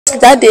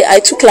that day I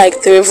took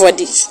like 3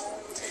 bodies.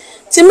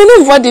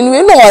 Timino body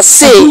we know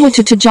say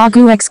to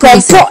Jagu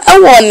exclusive.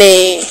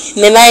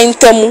 Ne 9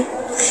 tamu.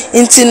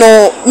 Inti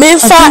no me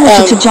fa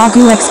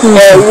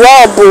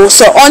robo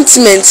so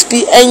ointment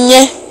bi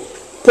enye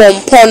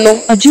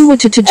pompono. To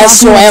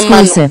Jagu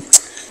exclusive.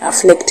 I've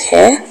flicked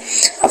hair.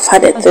 I've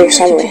had a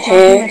threesome with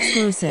hair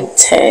and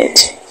Ted.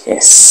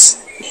 Yes.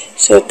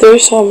 So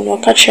threesome no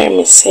catching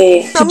me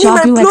say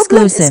Jagu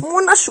exclusive.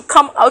 Mona should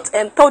come out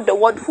and tell the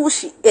world who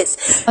she is.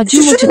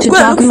 She shouldn't go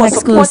and look for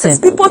supporters,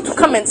 people to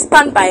come and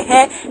stand by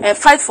her and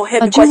fight for her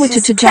because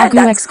she's scared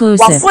that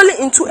we're falling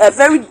into a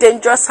very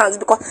dangerous hands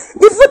because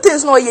if it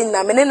is not in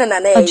so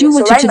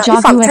right now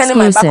if I'm turning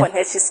my back on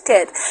her, she's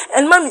scared.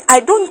 And mommy,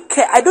 I don't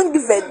care. I don't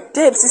give a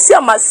damn. You see,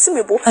 I'm a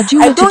simple. I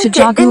don't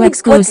care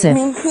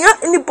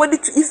anybody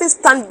to even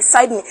stand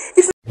beside me.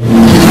 If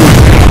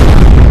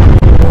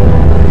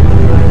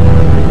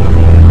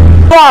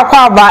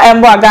Kwaba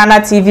Embo Ghana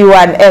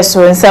TV1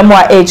 eso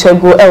nsemwa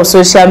ɛxposɛd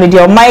social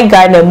media my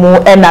Ghana mu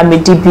na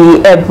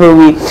medibi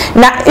ebrowi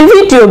na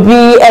video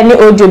bi any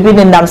audio bi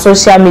nam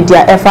social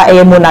media efa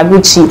emu na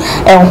guchi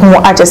enhu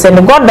akyese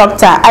ne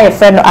Goddaughter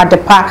ayefe no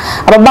adepa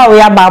ababa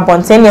we aba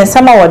bonten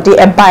nsema wode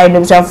ebae no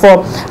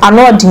bjafo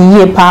ano odi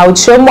yie pa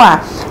ochiremu a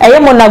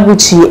emu na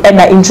guchi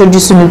na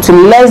introduce no to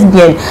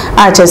lesbian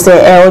akyese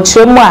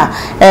ochiremu a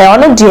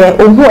ono de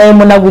ohu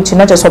emu na guchi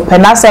na kyese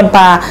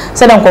penasempa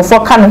se den kofo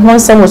kan ho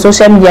nsem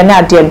social media na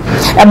adem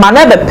e ma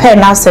na be pen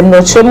na asem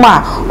no twemu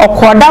a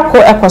okoda ko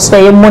ekosfa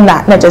ye mu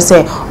na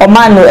kyese o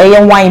ma no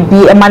eye wine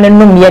bi e ma ne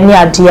num ye ne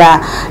ade a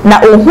na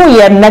ohu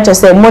ye na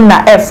kyese mu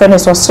na efe ne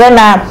so sre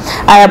na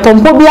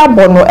pompo bi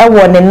abono e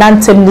wo ne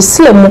nantem ni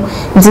slemu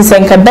nti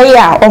senka be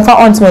ya onfa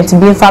ointment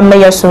bi fa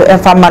meye so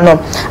efa ma no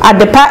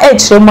adepa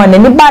ɛkyeremu na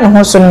ni ba ne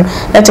ho so no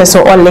kyese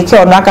o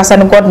leke ono akasa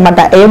ne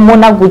godmother e mu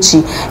na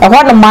guchi e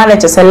ho no ma na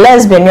kyese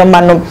lesbian yo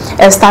ma no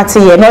start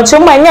ye no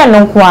twemu anya no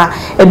nko a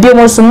e bi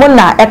mo so mu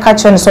na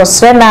ekachen so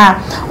srena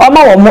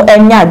oma wo mo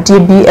enya de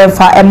bi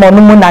emfa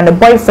emono na ne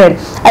boyfriend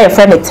aye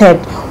friend Ted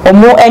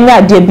omo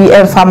enya de bi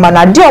emfa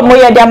mana de omo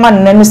ye de ama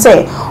no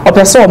se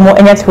opese omo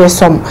enya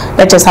threesome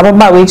let us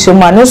ababa we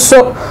chemu anu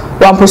so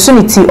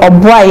opportunity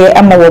oboaye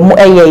ema wo mo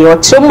eye ye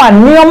chemu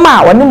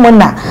anioma woni mo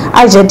na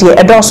aje de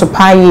edoso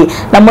paaye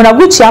na mo na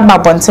guchi aba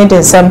bonten de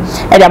nsem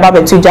e de aba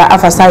betuja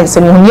afasa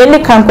nsem hunye ne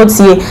kan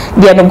kotie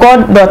de ne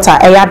Goddaughter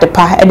eya de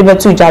pa e de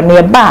betuja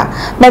ne ba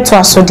meto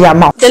aso de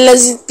ama. The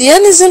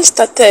lesbianism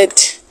started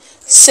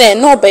say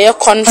no be a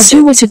concept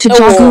to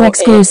Jagu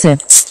exclusive.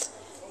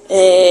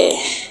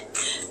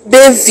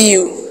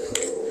 Bayview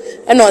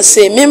and I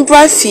say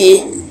member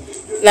fee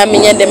na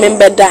menya the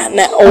member da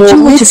na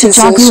meetings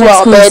so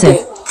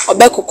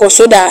obekoko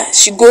so that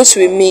she goes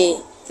with me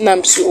na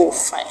I'm so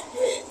fine.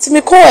 Ti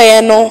me call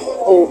her no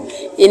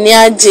eni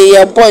age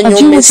ye boy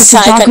you me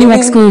sa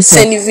can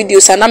send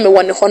videos and na me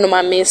won ho no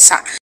ma me sa.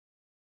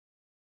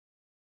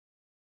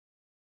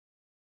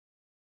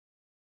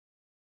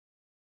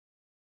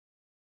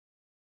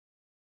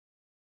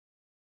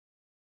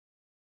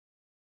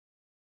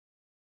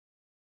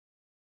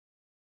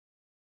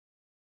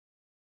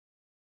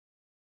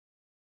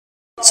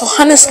 So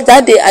honestly,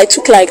 that day I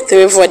took like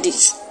 3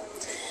 bodies.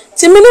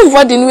 Timino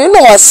body we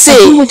know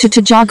say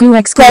to Jagu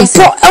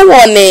exclusive.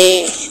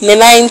 Ne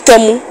 9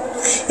 tamu.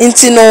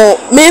 Inti no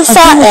me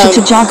fa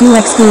to Jagu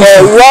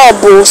exclusive.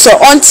 Robo so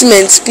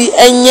ointment bi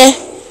enye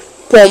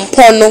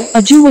pompono.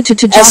 To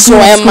Jagu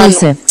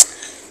exclusive.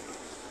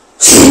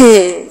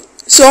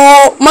 So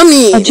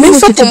mommy, me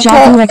fa pompo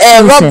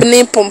rob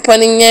ni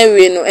pompono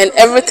nye no and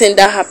everything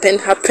that happened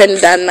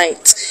that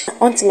night.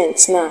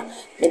 Ointment na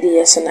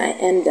yes, and I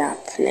end up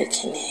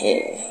flicking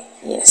hair.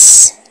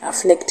 Yes, I've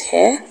flicked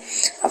hair.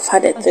 I've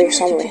had a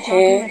threesome with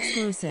hair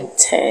and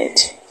Ted.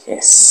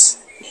 Yes.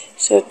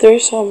 So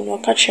threesome no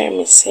catching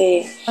me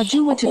say to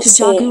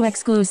Jagu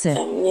exclusive.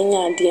 That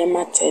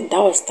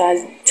was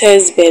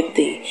Ted's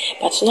birthday,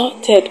 but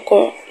not Ted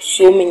called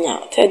so many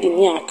Ted in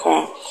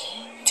Accra.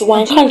 To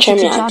one catching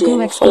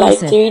me for like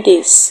 3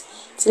 days.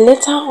 Till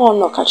later on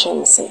no catching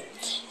me say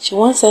she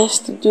wants us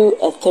to do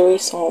a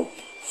threesome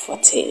for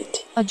Ted.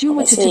 To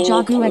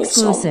Jagu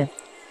exclusive.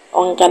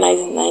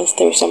 Organizing nice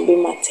threesome be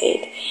my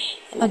Ted.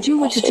 To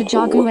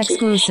Jagu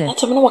exclusive. I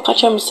don't know what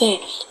catch me say.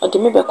 Or the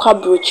maybe kwa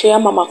broche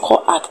mama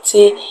call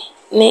acte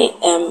ne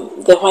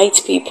the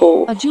white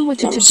people. To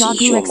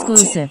Jagu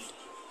exclusive.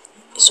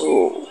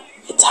 So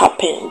it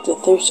happened. The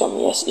threesome,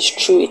 yes, it's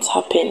true. It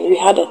happened. We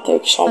had a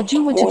threesome. To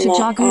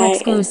Jagu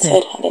exclusive.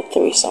 Ted had a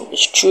threesome.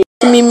 It's true.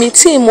 Me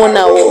meeting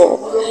Mona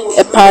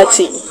a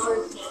party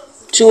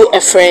to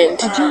a friend,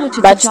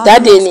 but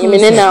that day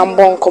me na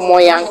ambon komo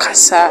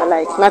yankasa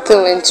like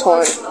nothing went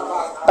on.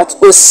 But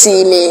o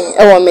see me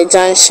e me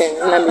junction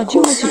na me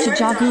go.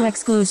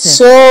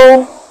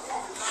 So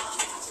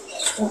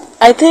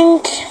I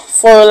think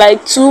for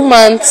like 2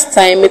 months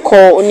time me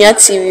call Onya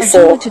TV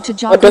for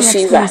Odo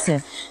Fever.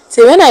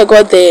 So when I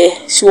got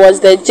there, she was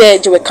the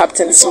judge with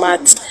Captain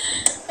Smart.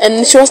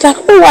 And she was like,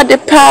 oh, what the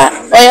pa,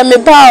 I am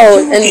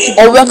about,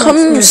 and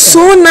welcome me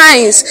so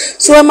nice.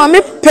 So I'm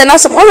a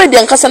penance already,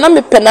 and because I'm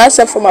a penance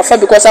from afar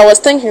because I was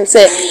thinking,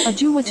 say,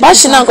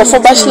 bashing uncle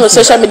for bashing on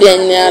social media,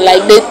 and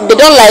like they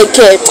don't like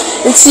it.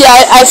 And see,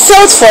 I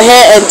felt for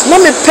her, and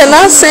mommy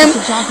penance him.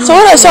 So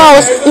when I saw,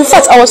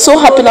 I was so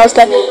happy. I was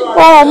like,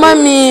 oh,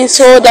 mommy,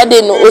 so that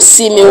they know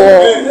see me,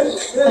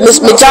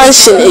 Miss me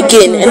junction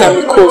again, and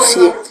I'm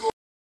coffee.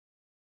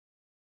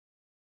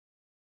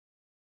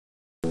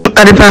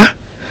 Adipa.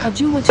 Oh,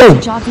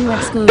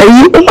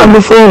 my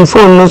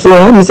phone no so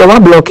I'm say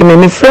what block me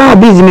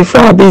busy.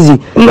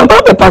 My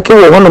papa pack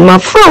one of my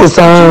phones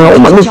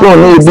my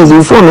phone no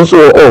busy phone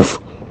so off.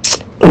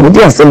 We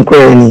dey some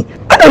crying.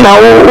 I don't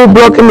know who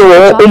block me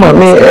my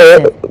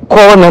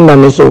call number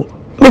me so.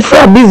 Me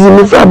busy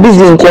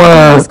in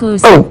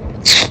oh.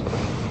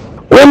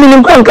 When me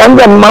can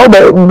my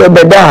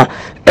beda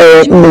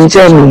me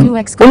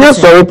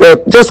sorry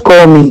just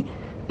call me.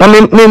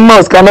 Me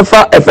mouse can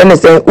never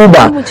FNS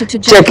Uber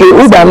check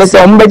it Uber me say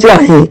on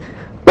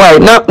why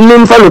now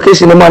name for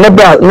location no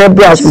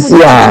nebra sisi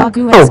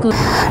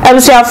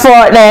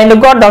for the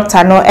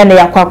Goddaughter no ene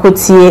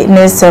yakwakotie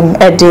nsem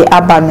ede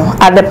aba no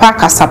adepa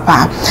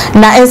kasapa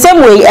na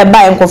nsem we e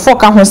ba enkofo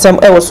ka ho nsem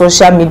e wo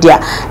social media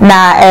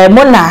na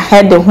mona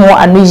head ho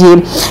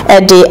anoye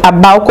ede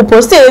aba ko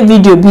post a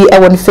video bi e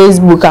won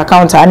Facebook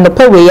account and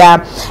pe we ya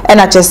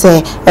ena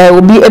chese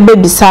obi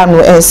ebebisa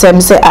no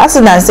nsem say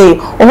accident say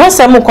o ho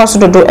nsem koso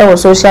dodo e wo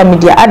social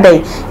media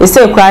adai e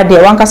say kra de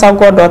wankasa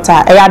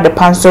Goddaughter e ya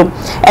adepa so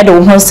e de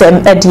ho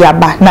nsem ede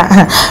aba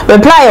na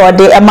reply or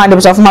de e man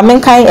of my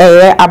main kind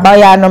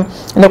abaya no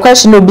the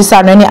question will be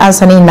no any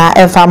answer na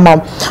efa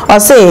mom or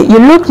say you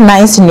look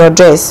nice in your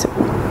dress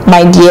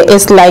my dear.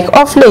 It's like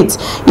off late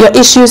your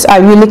issues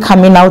are really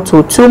coming out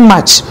too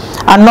much.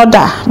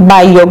 Another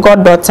by your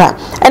Goddaughter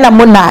and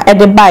amona at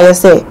the buyer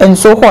say and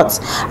so what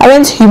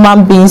aren't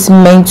human beings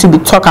meant to be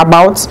talked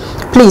about?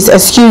 Please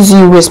excuse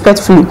you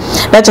respectfully.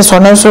 That is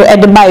one also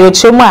at the buyer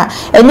chema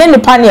and then the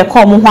pioneer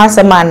come once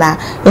a man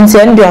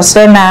intend your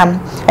son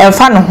and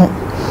fan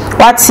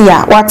wati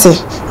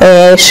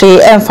she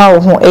emfa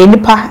ho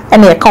enipa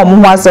ene e ka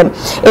omo asem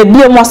e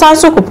bi mo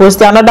sanso ko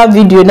post another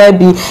video na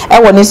bi e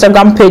won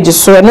Instagram page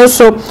so no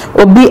so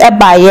obi e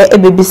baaye e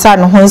bebisa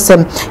no ho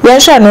nsem ye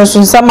hwe no so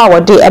nsem a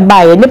wode e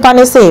baaye nipa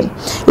ne say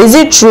is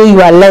it true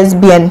you are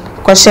lesbian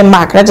question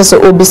mark that is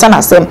obisa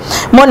na sem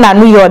mo na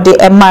no your de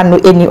e man no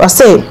eni o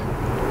say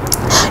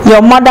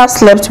your mother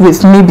slept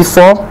with me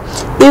before.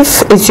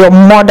 If it's your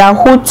mother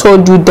who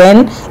told you,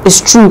 then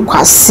it's true.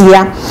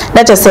 Kwasia.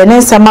 That is a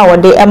name sama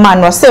wode a man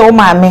was say, oh,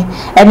 mammy,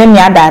 and then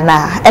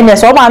yadana. And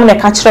there's all mammy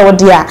catch her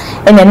dear,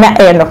 and then that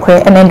air no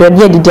cray, and then the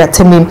dear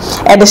to me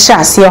at the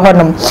chassis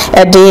honum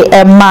at the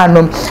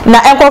manum.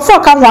 Now, and for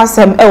come once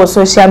some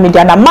social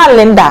media, and my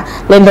Linda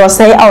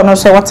say, oh, no,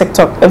 say what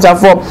TikTok is a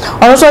form.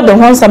 Also, the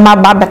ones of my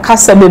baba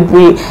castle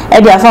be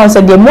and the found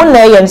said the moon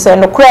and say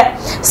no crack.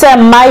 Say,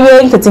 my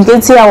young kitty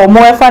or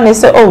more funny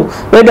say, oh,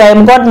 whether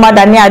I'm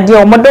godmother near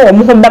dear mother or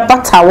more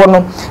better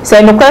one.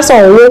 Say no question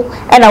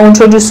and I will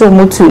introduce you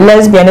to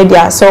lesbian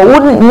idea. So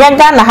wouldn't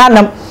Yagana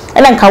Hanam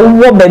and then can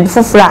walk baby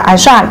for flat and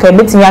shank a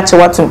bit in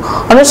Yachawatum.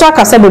 On the shark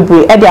as a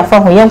baby, Eddie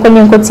for young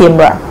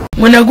Timbra.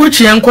 When a good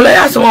young colleague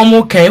has one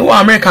more cane or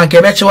American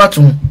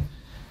Quebechawatum.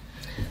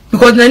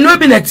 Because they know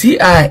been a TI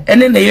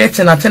and then they let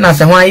an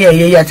attendance and 1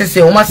 year to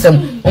say, oh,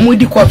 Massam, on with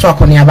the quarter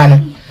on Yabano.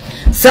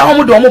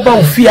 Some do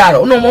mobile fear,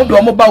 no more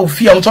do mobile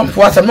fear on top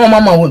for us, and no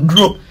mamma will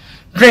grow.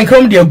 Drink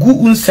home their good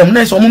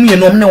unsemness or mummy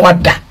and no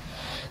what that.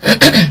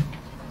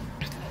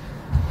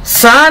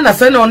 Son, I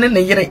send on in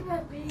the year,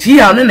 tea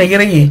on in the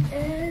year,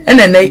 and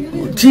then they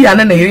tea and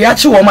then they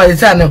actually want my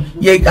son.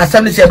 Ye,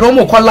 assembly said, no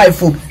more call life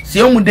food. See,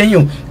 you than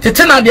you. To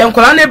turn out the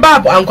Uncle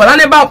Bab,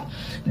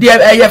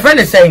 your friend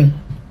is saying,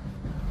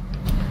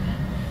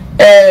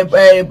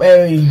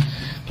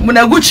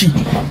 Munaguchi,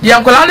 the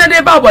Uncle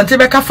Anne Bab, and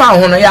Tibeka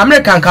found on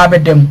American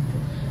carpet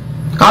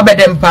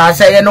them pass,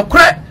 say, no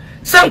crack.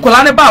 Some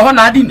Colana Bab, one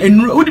I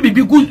didn't would be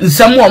good in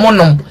some woman,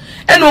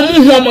 and no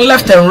more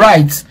left and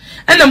right.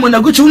 And then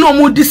Munaguchi no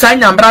more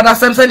design and brother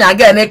Samson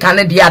again, a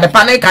Canada, the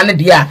Pane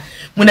Canada.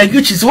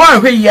 Munaguchi's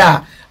one way,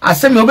 ya, I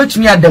send me over to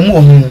me at the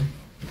moon.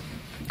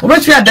 Over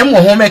to me at the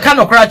home, a kind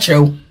of crash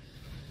show.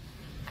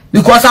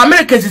 Because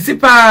America is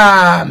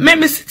a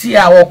maybe city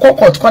or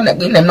cocoa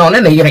connect in them non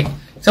in a year.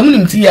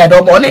 Some tea at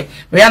all bonnet,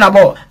 we are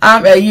about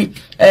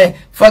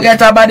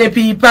forget about the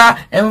people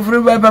and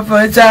everywhere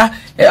before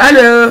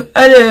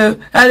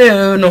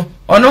hello, no,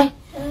 or no.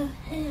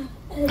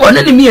 On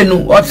any me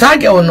no, or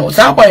Saga or no,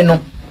 Sapa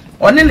no,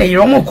 on any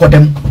Romo call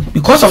them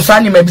because of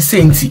Sunny may be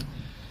saying, see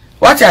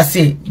what I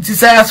say. It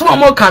is a small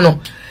more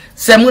cano.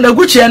 Samuna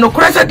Gucci and no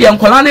crash at the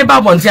Uncolane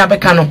Babon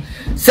Siabecano.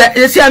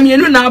 Say, I'm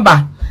you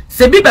now.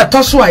 Se bi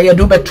beto so aye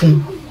do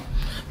betum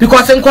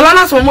because in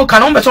colana so mo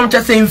can be some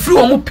say free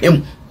o mo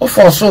pem o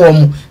force o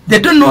mo they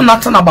don't know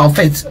nothing about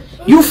faith.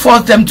 You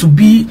force them to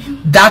be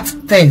that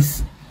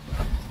things.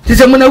 Ti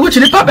se mo na guchi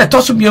ni pa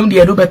beto so biom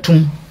de do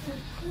betum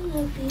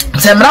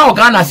se mra o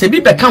Ghana se bi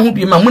be ka ho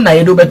bi ma mo na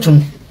ye do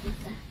betum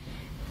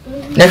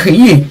na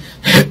hwe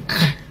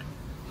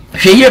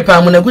ye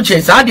pa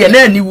Munaguchi sa de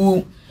na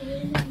niwu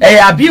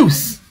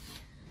abuse.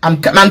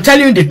 I'm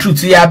telling you the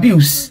truth,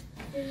 abuse.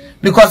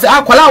 Because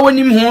akwala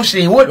wonim ho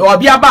hwe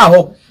obi aba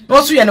ho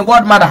no so ye ne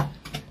godmother.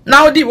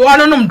 Now the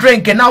one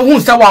drink and now who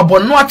say wa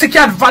bon no take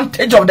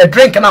advantage of the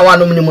drink na one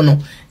no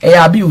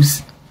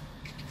abuse.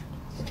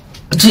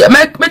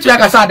 Make like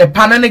I said the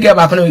pan and get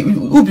back no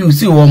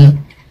abuse wo.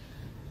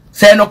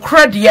 Say no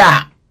credit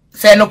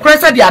say no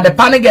credit dia the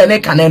pan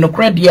again can no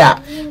credit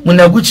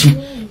Munaguchi.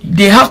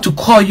 They have to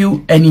call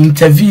you and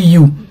interview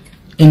you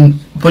in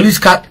police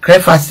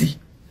crevasse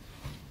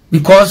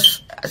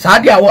because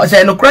Sadia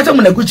say no credit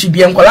Munaguchi be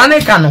enkola ne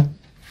ka no.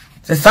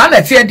 Say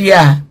sana tie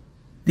dia.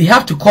 They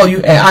have to call you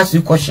and ask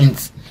you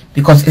questions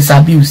because it's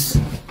abuse.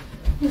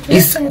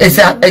 It's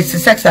a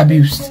sex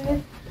abuse.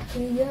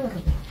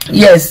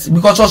 Yes,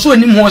 because also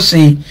any more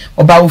say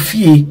about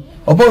fear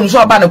about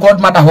so about the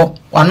godmother ho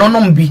wa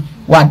no bi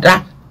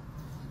wada.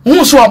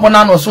 Who so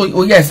abona so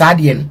oh yes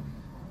adien.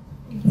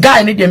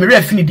 Guy need me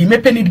refini di me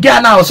penny guy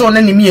now so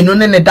na ni me no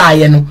ne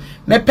die no.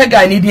 Me pe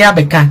guy need ya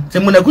beka. Say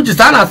Munaguchi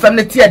sana asem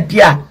ne tie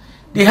dia.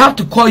 They have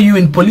to call you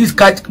in police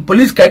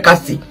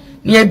custody.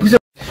 Near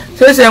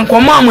say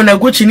nkoma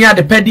Munaguchi ni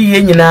adepedi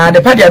ye nyina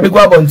adepedi abegu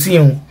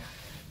abonten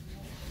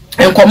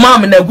nkoma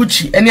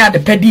Munaguchi eni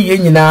adepedi ye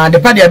nyina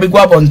adepedi abegu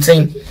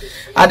abonten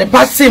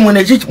adepase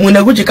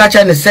Munaguchi ka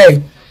cha ne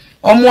say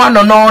omo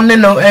ano no ne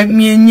no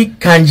enyi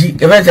kanji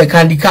evese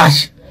candy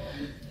cash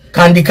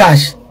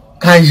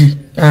kanji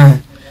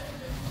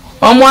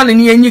omo ano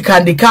ni enyi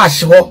candy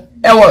cash ho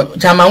ewo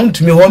chama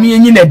untumi ho mi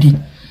enyi nadi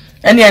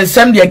eni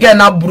ensem de again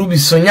na buru bi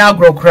so nya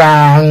agro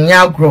kra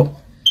nya agro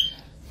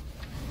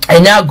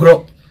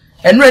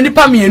enura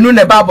nipa mienu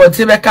ne ba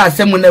bote be ka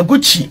asem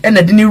Munaguchi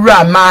ena de ni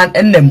wura man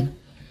enam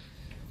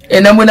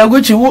ena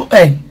Munaguchi wo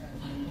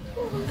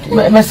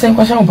me sen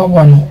kwa sha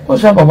papa no ko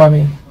sha baba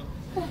me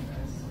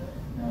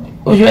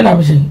o je na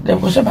be se de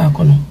ko sha ba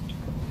ko no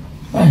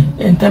ai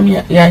entam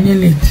ya nyi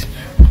late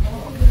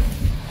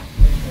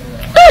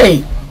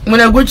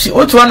Munaguchi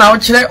o to na o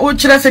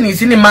kire se ni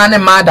sini man ne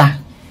mada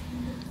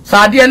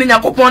sa de ne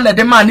yakopon na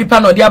de man nipa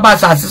no de aba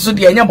asase so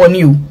de enya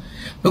boni o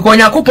because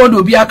yakopon do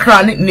obi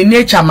akra ni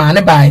nature man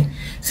ne bai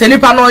se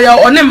nipa no ya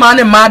one man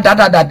ne ma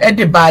dada e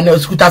de bai na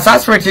skuta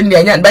spirit ni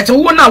enya but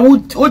wo na wo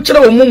kire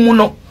wo mumu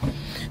no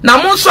na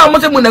mo so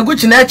amote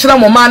Munaguchi na kire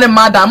mo man ne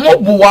ma da mo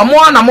buwa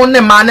mo na mo ne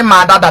man ne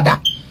ma dada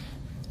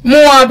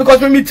mo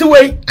because me ti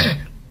we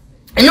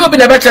enyo obi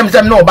na be kire me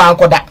sem no ba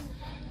ankoda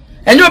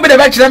enyo obi na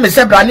be kire me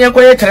se bra ne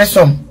enkoye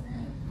tresom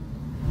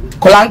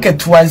kolanke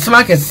tuan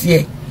sima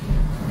kese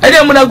e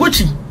de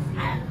Munaguchi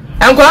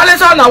enkola le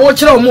so na wo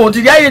kire mo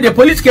di ya the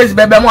police case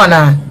bebe mo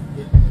na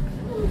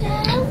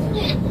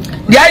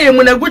dia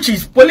Munaguchi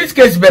police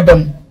case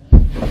bebem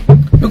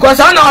because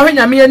I know when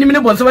nyame anim ne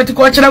bonsomati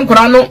ko kire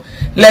nkora no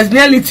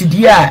lesbianity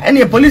dia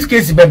ene police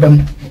case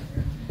bebem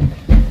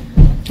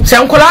se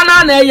nkora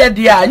na eye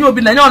dia nya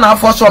obi na nya na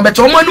afo so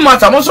beto mo anu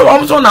mata mo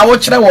so na wo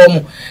kire wo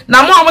mo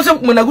na mo se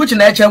Munaguchi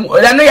na kire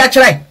ya no ya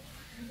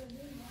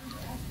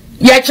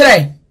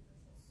kire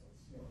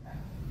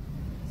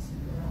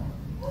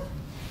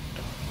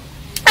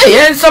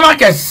yen sama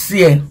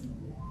kese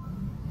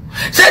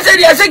say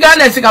dey say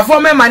Ghana sika for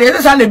me man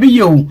yes na be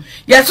you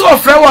yes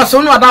ofre was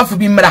no adafo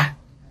bi mra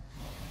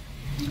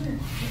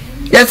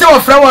yes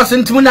ofre was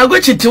nti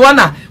Munaguchi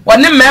tiwana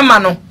wone mema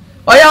no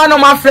oya no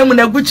ma frɛ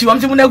Munaguchi wom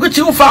ti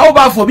Munaguchi ufa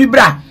obafo bi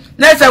bra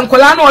na se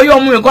nkola na oya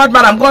omu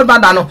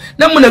godmother no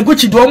na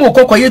Munaguchi do omu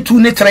kokoye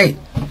 2 ne 3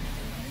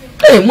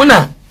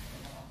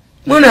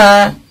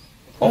 muna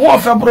owo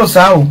ofre bro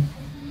sa o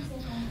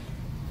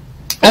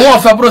owo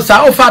ofre bro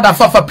sa o father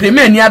fa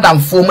premier ni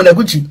adamfo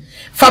Munaguchi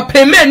fa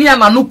premier ni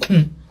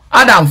ananukum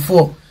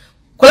adamfo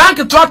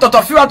kolanke to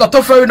atotofiwa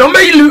no me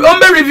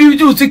review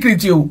you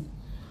secret o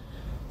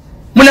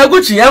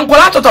Munaguchi en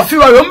kola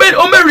atotofiwa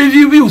o me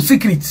review you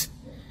secret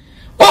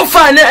o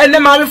fa ne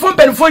ma me fon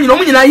penfo nyina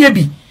mu nyina ye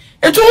bi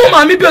etu hu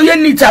ma me bi o ye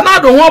nita na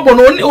do ho obo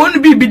no oni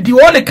bi di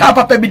o ne ka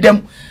papa bi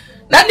dem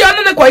na de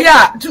ono ne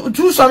koya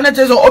tu so ne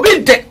tezo obi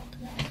nte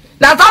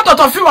na ta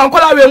atotofiwa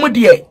kola we mu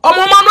de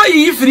omoma no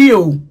yi free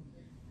o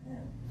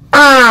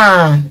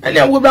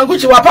ene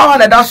Munaguchi wa power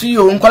na daso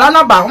yo nkola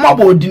na ba mo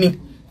ba odini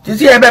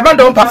tisi e be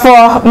don pa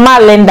for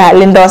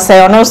Linda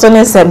say ono so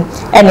ne sem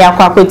ene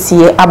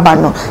akwakotie aba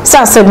no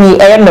sasemi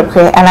eye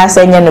nokre ana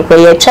se nye nokre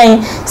ye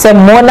twen se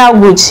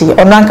Munaguchi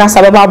ono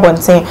ankasa be ba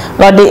bonten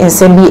no de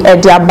nsem bi e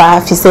de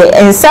aba fi se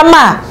ensem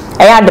a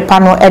eya de pa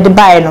no e de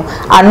bae no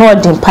ano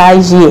odin pa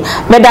yie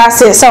me da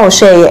se wo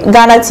share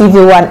Ghana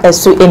TV1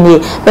 esu eni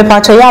be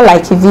pa to ya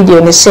like video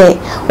ni share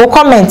wo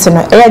comment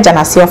no eya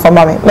janase of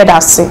mama me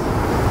da se